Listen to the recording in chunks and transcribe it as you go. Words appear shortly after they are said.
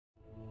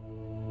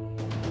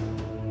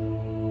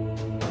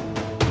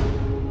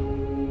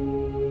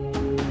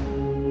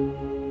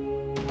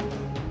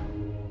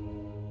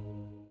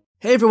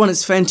Hey everyone,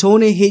 it's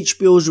Fentony.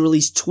 HBO's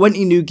released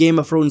 20 new Game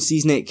of Thrones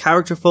Season 8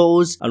 character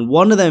photos, and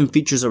one of them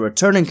features a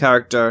returning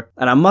character,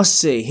 and I must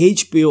say,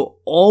 HBO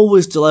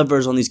always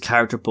delivers on these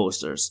character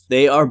posters.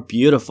 They are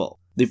beautiful.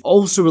 They've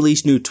also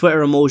released new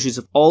Twitter emojis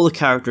of all the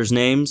characters'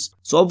 names,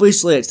 so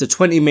obviously it's the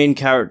 20 main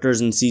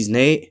characters in Season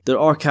 8. There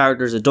are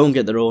characters that don't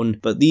get their own,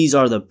 but these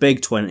are the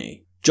big 20.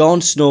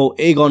 Jon Snow,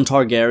 Aegon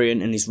Targaryen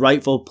in his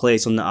rightful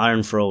place on the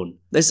Iron Throne.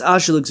 This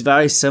actually looks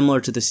very similar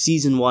to the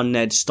Season 1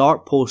 Ned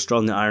Stark poster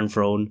on the Iron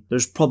Throne.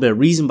 There's probably a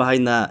reason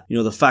behind that,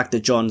 the fact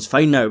that Jon's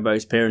finding out about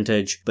his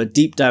parentage, but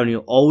deep down he'll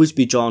always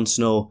be Jon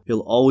Snow,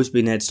 he'll always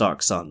be Ned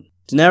Stark's son.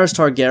 Daenerys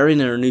Targaryen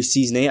in her new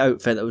Season 8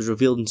 outfit that was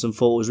revealed in some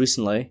photos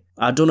recently.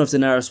 I don't know if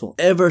Daenerys will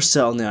ever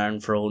sit on the Iron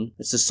Throne.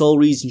 It's the sole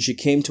reason she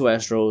came to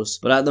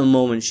Westeros, but at the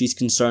moment she's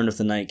concerned with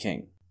the Night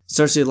King.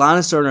 Cersei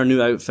Lannister in her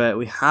new outfit,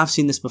 we have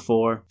seen this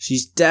before.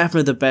 She's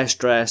definitely the best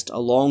dressed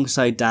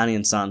alongside Dany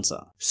and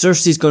Sansa.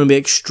 Cersei's going to be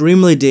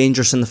extremely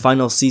dangerous in the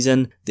final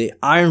season. The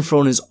Iron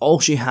Throne is all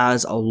she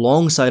has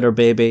alongside her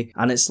baby,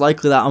 and it's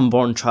likely that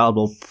unborn child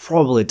will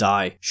probably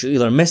die. She'll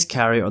either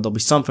miscarry or there'll be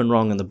something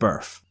wrong in the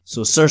birth.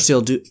 So Cersei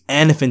will do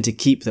anything to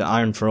keep the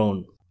Iron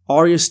Throne.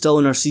 Arya's still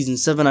in her Season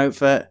 7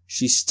 outfit.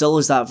 She still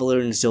has that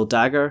Valyrian steel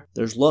dagger.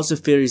 There's lots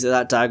of theories that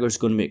that dagger is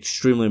going to be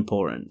extremely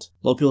important.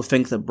 A lot of people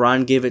think that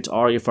Bran gave it to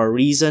Arya for a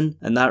reason,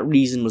 and that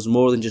reason was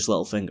more than just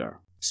Littlefinger.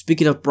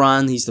 Speaking of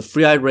Bran, he's the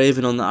three-eyed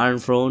raven on the Iron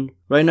Throne.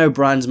 Right now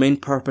Bran's main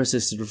purpose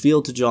is to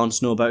reveal to Jon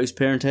Snow about his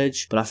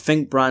parentage, but I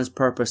think Bran's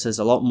purpose has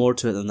a lot more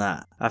to it than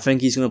that. I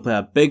think he's going to play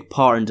a big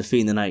part in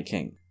defeating the Night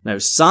King. Now,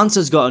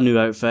 Sansa's got a new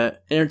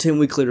outfit.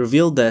 Entertainment Weekly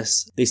revealed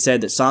this. They said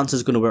that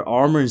Sansa's going to wear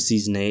armour in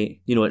Season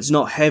 8. It's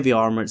not heavy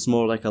armour, it's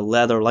more like a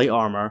leather light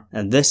armour,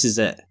 and this is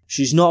it.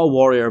 She's not a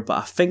warrior, but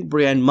I think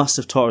Brienne must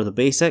have taught her the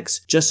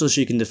basics, just so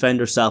she can defend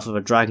herself with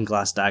a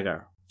dragonglass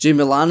dagger.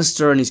 Jaime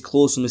Lannister in his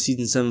clothes from the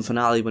Season 7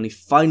 finale when he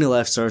finally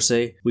left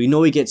Cersei. We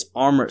know he gets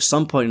armour at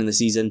some point in the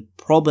season,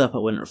 probably up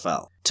at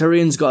Winterfell.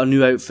 Tyrion's got a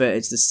new outfit,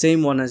 it's the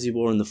same one as he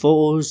wore in the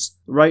photos.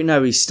 Right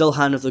now he's still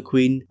Hand of the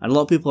Queen, and a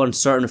lot of people are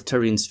uncertain of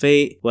Tyrion's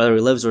fate, whether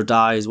he lives or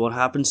dies, what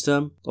happens to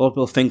him. A lot of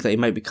people think that he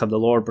might become the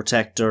Lord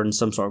Protector and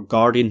some sort of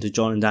guardian to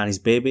Jon and Dany's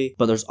baby,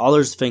 but there's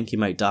others think he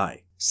might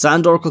die.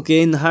 Sandor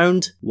Clegane the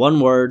Hound, one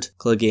word,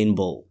 Clegane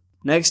Bull.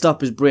 Next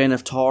up is Brienne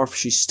of Tarth.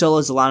 She still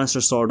is the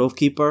Lannister Sword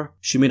Oathkeeper.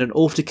 She made an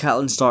oath to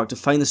Catelyn Stark to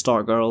find the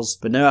Stark girls,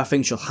 but now I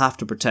think she'll have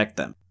to protect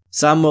them.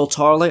 Samwell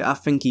Tarly, I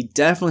think he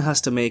definitely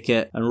has to make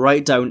it and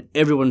write down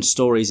everyone's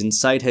stories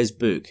inside his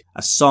book,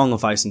 A Song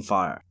of Ice and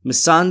Fire.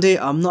 Missandei,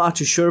 I'm not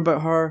actually sure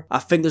about her. I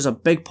think there's a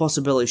big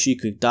possibility she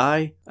could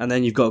die. And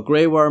then you've got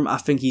Grey Worm, I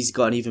think he's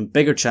got an even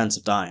bigger chance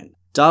of dying.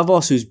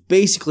 Davos, who's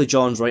basically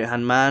Jon's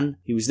right-hand man.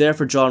 He was there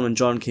for Jon when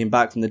Jon came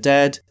back from the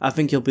dead. I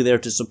think he'll be there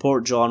to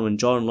support Jon when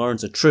Jon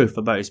learns the truth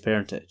about his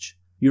parentage.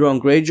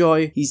 Euron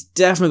Greyjoy, he's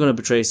definitely going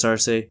to betray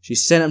Cersei. She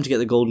sent him to get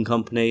the Golden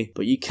Company,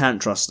 but you can't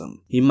trust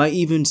him. He might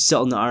even sit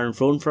on the Iron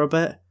Throne for a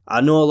bit.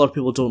 I know a lot of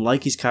people don't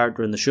like his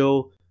character in the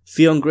show.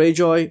 Theon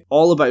Greyjoy,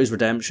 all about his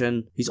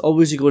redemption. He's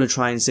obviously going to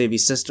try and save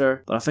his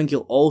sister, but I think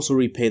he'll also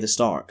repay the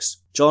Starks.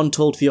 Jon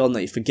told Theon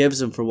that he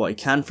forgives him for what he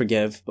can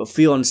forgive, but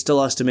Theon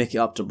still has to make it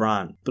up to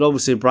Bran. But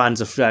obviously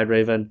Bran's a three-eyed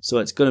raven, so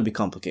it's going to be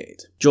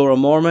complicated. Jorah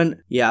Mormont,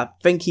 yeah, I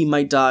think he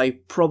might die,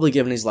 probably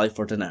giving his life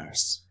for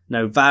Daenerys.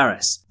 Now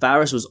Varys.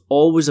 Varys was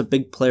always a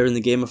big player in the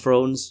Game of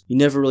Thrones. You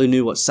never really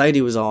knew what side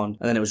he was on,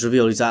 and then it was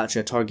revealed he's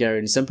actually a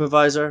Targaryen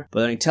sympathizer, but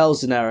then he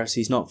tells Daenerys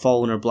he's not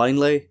following her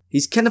blindly.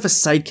 He's kind of a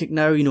sidekick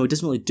now, he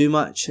doesn't really do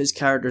much, his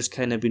character's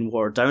kind of been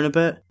watered down a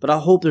bit, but I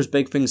hope there's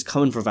big things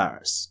coming for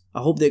Varys.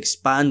 I hope they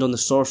expand on the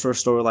sorcerer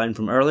storyline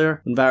from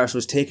earlier, when Varys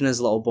was taken as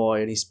a little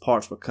boy and his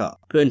parts were cut,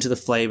 put into the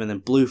flame, and then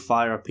blue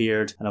fire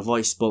appeared and a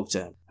voice spoke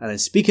to him. And then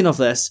speaking of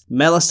this,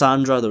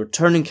 Melisandre, the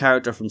returning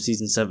character from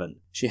Season 7.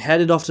 She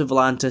headed off to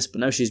Volantis, but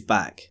now she's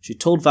back. She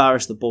told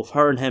Varys that both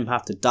her and him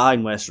have to die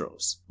in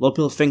Westeros. A lot of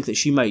people think that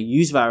she might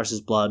use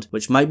Varys' blood,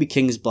 which might be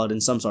King's blood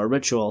in some sort of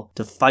ritual,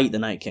 to fight the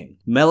Night King.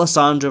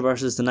 Melisandre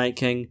versus the Night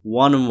King,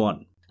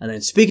 1-on-1. And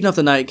then speaking of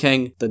the Night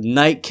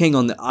King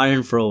on the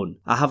Iron Throne.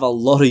 I have a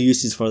lot of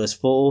uses for this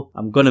photo.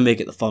 I'm gonna make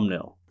it the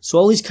thumbnail. So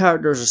all these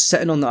characters are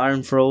sitting on the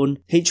Iron Throne.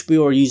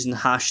 HBO are using the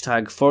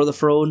hashtag for the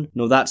throne.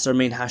 No, that's their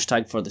main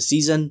hashtag for the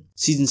season.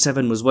 Season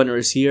 7 was Winter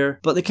is Here,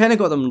 but they kind of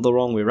got them the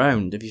wrong way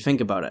round if you think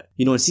about it.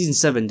 In Season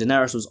 7,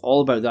 Daenerys was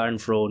all about the Iron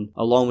Throne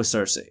along with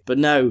Cersei. But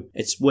now,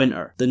 it's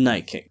Winter, the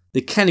Night King.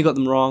 They kind of got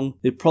them wrong.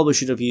 They probably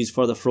should have used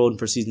For the Throne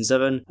for Season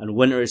 7 and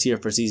Winter is Here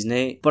for Season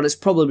 8, but it's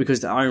probably because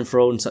the Iron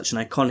Throne is such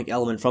an iconic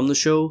element from the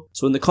show.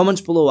 So in the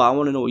comments below, I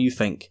want to know what you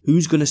think.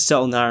 Who's going to sit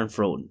on the Iron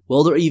Throne?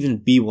 Will there even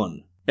be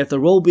one? If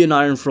there will be an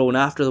Iron Throne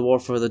after the War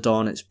for the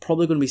Dawn, it's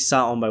probably going to be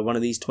sat on by one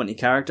of these 20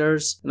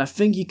 characters, and I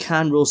think you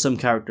can rule some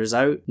characters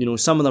out.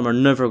 Some of them are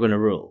never going to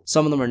rule.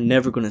 Some of them are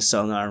never going to sit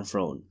on the Iron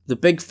Throne. The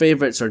big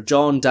favourites are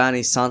Jon,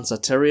 Dany, Sansa,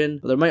 Tyrion,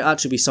 but there might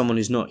actually be someone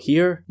who's not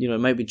here. It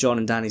might be Jon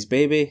and Dany's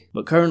baby.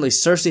 But currently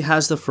Cersei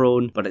has the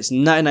throne, but it's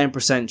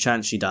 99%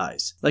 chance she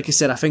dies. Like I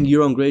said, I think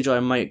Euron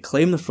Greyjoy might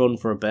claim the throne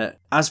for a bit,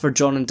 As for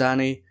Jon and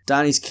Dany,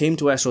 Dany's came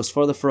to Westeros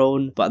for the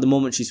throne, but at the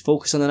moment she's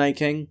focused on the Night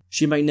King.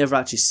 She might never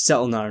actually sit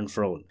on the Iron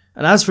Throne.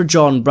 And as for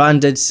Jon, Bran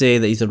did say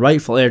that he's the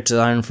rightful heir to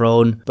the Iron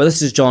Throne, but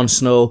this is Jon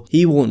Snow.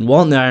 He won't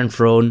want the Iron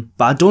Throne,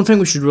 but I don't think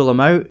we should rule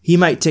him out. He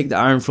might take the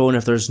Iron Throne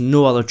if there's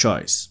no other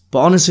choice. But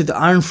honestly, the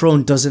Iron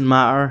Throne doesn't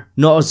matter,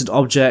 not as an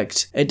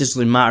object, it doesn't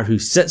really matter who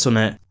sits on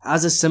it.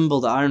 As a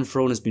symbol, the Iron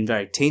Throne has been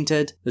very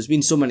tainted. There's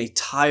been so many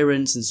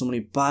tyrants and so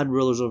many bad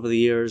rulers over the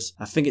years.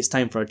 I think it's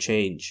time for a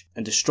change,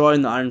 and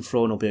destroying the Iron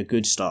Throne will be a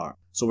good start.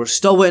 So we're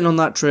still waiting on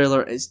that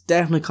trailer, it's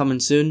definitely coming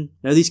soon.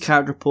 Now these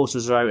character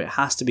posters are out, it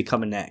has to be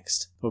coming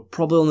next. We're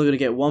probably only going to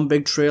get one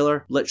big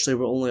trailer, literally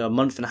we're only a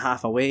month and a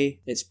half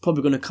away. It's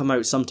probably going to come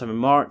out sometime in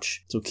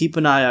March, so keep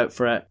an eye out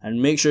for it,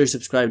 and make sure you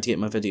subscribe to get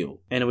my video.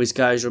 Anyways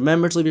guys,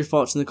 remember to leave your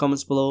thoughts in the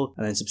comments below,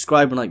 and then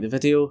subscribe and like the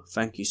video.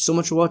 Thank you so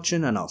much for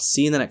watching, and I'll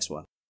see you in the next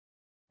one.